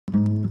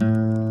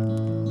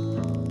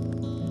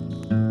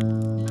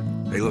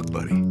look,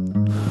 buddy.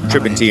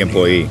 Trippin' T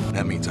employee.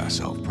 That means I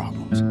solve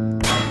problems.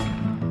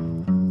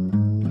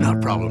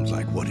 Not problems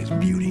like what is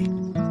beauty,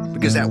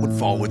 because that would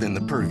fall within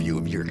the purview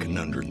of your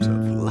conundrums of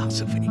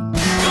philosophy.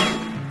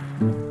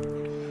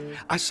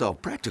 I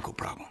solve practical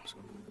problems.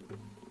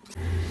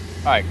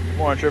 Alright, good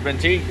morning, Trippin'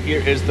 T.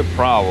 Here is the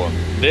problem.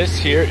 This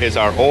here is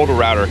our old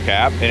router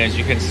cap, and as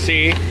you can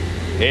see,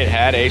 it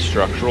had a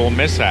structural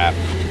mishap.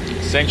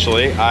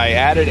 Essentially, I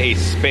added a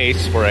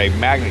space for a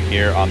magnet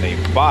here on the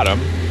bottom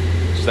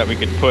so that we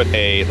could put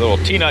a little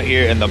T-nut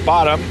here in the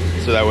bottom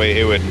so that way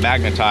it would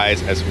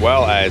magnetize as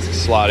well as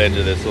slot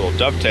into this little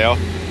dovetail.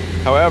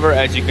 However,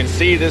 as you can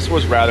see, this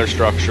was rather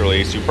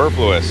structurally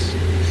superfluous,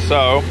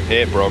 so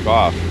it broke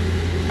off.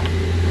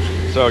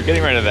 So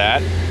getting rid of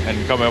that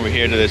and coming over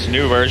here to this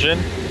new version,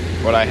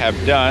 what I have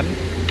done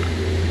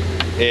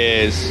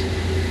is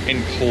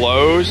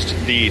enclosed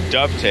the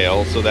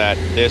dovetail so that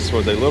this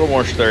was a little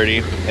more sturdy,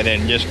 and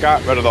then just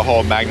got rid of the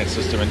whole magnet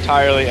system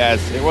entirely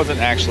as it wasn't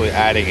actually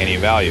adding any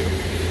value.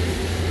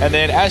 And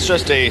then as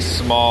just a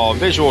small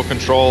visual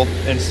control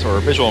or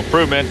visual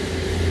improvement,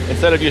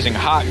 instead of using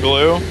hot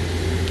glue,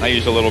 I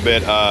used a little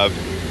bit of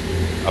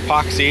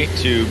epoxy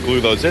to glue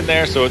those in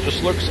there so it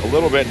just looks a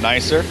little bit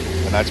nicer,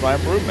 and that's my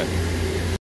improvement.